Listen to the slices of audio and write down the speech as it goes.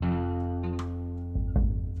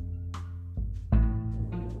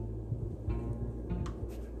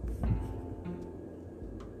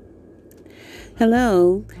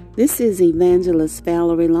Hello, this is Evangelist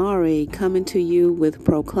Valerie Laurie coming to you with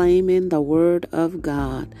Proclaiming the Word of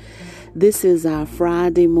God. This is our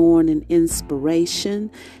Friday morning inspiration,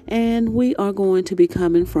 and we are going to be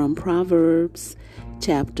coming from Proverbs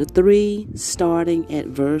chapter 3, starting at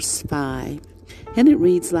verse 5. And it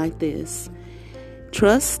reads like this: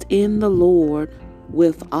 Trust in the Lord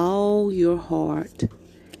with all your heart,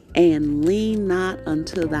 and lean not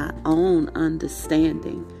unto thy own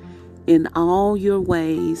understanding. In all your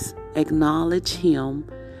ways acknowledge him,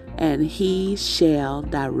 and he shall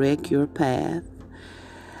direct your path.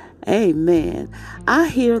 Amen. I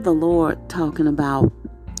hear the Lord talking about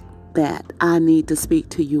that. I need to speak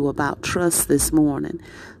to you about trust this morning.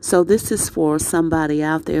 So this is for somebody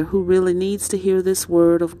out there who really needs to hear this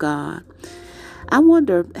word of God. I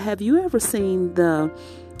wonder, have you ever seen the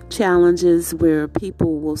challenges where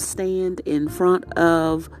people will stand in front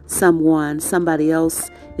of somebody else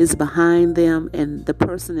is behind them, and the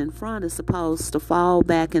person in front is supposed to fall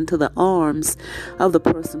back into the arms of the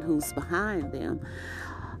person who's behind them?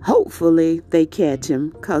 Hopefully they catch him,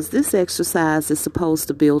 because this exercise is supposed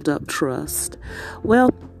to build up trust. Well,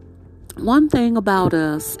 one thing about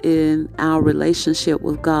us in our relationship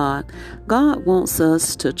with God, God wants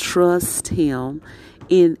us to trust him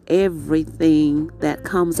in everything that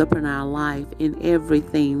comes up in our life, in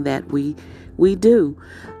everything that we do,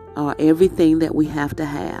 or everything that we have to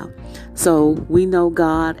have. So we know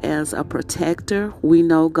God as a protector. We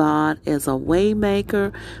know God as a way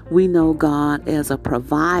maker. We know God as a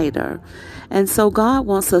provider. And so God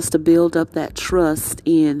wants us to build up that trust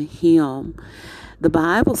in him. The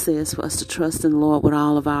Bible says for us to trust in the Lord with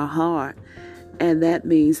all of our heart. And that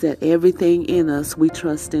means that everything in us, we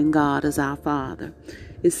trust in God as our Father.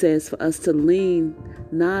 It says for us to lean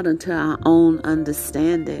not unto our own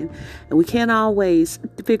understanding. And we can't always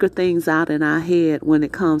figure things out in our head when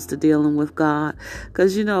it comes to dealing with God.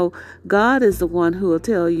 Because, God is the one who will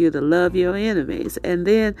tell you to love your enemies. And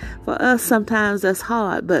then for us, sometimes that's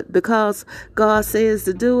hard. But because God says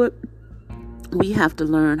to do it, we have to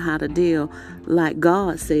learn how to deal like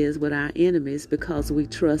God says with our enemies, because we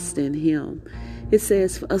trust in him. It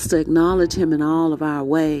says for us to acknowledge him in all of our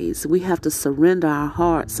ways. We have to surrender our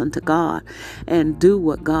hearts unto God and do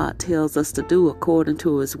what God tells us to do according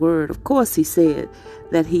to his word. Of course, he said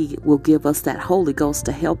that he will give us that Holy Ghost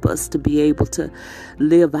to help us to be able to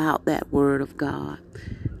live out that word of God.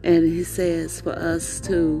 And he says for us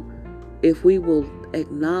to, if we will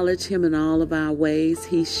acknowledge him in all of our ways,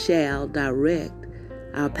 he shall direct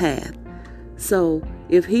our path. So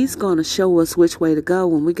if he's going to show us which way to go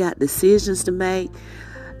when we got decisions to make,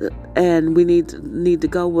 and we need to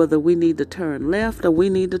go whether we need to turn left or we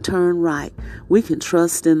need to turn right, we can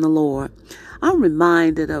trust in the Lord. I'm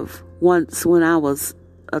reminded of once when I was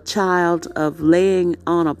a child, of laying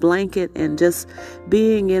on a blanket and just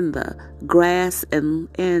being in the grass and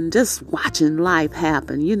just watching life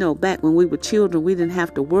happen. Back when we were children, we didn't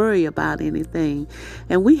have to worry about anything.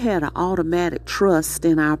 And we had an automatic trust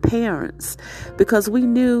in our parents, because we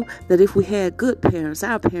knew that if we had good parents,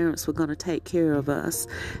 our parents were going to take care of us.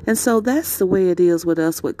 And so that's the way it is with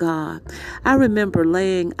us with God. I remember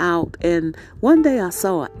laying out, and one day I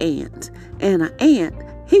saw an ant,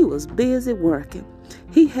 he was busy working.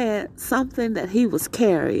 He had something that he was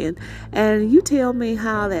carrying. And you tell me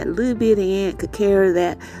how that little bitty ant could carry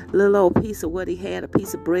that little old piece of what he had, a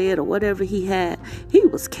piece of bread or whatever he had. He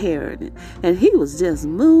was carrying it. And he was just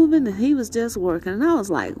moving, and he was just working. And I was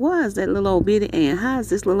like, why is that little old bitty ant? How is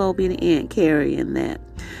this little old bitty ant carrying that?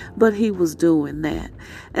 But he was doing that.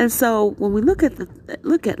 And so when we look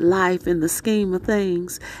at life in the scheme of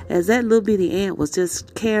things, as that little bitty ant was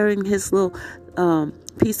just carrying his little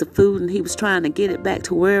piece of food, and he was trying to get it back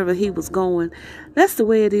to wherever he was going. That's the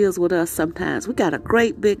way it is with us sometimes. We got a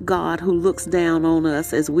great big God who looks down on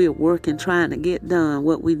us as we're working, trying to get done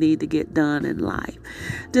what we need to get done in life.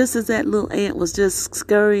 Just as that little ant was just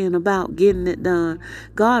scurrying about getting it done,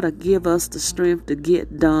 God will give us the strength to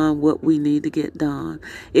get done what we need to get done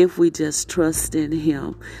if we just trust in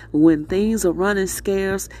him. When things are running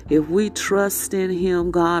scarce, if we trust in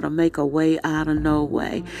him, God will make a way out of no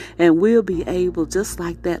way. And we'll be able, just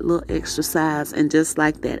like that little exercise and just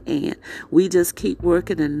like that ant, we just keep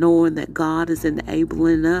working and knowing that God is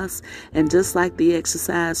enabling us. And just like the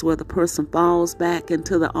exercise where the person falls back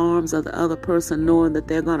into the arms of the other person, knowing that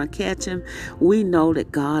they're going to catch him, we know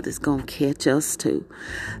that God is going to catch us too.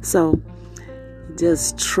 So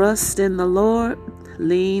just trust in the Lord.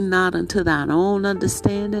 Lean not unto thine own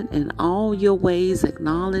understanding. In all your ways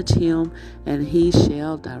acknowledge him, and he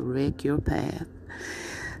shall direct your path.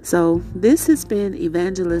 So this has been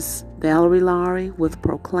Evangelist Valerie Laurie with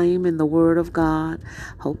Proclaiming the Word of God.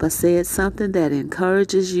 Hope I said something that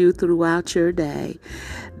encourages you throughout your day.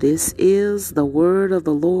 This is the word of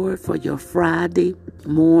the Lord for your Friday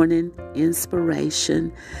morning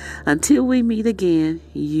inspiration. Until we meet again,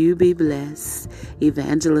 you be blessed.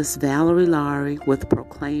 Evangelist Valerie Laurie with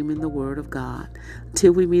Proclaiming the Word of God.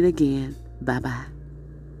 Until we meet again, bye-bye.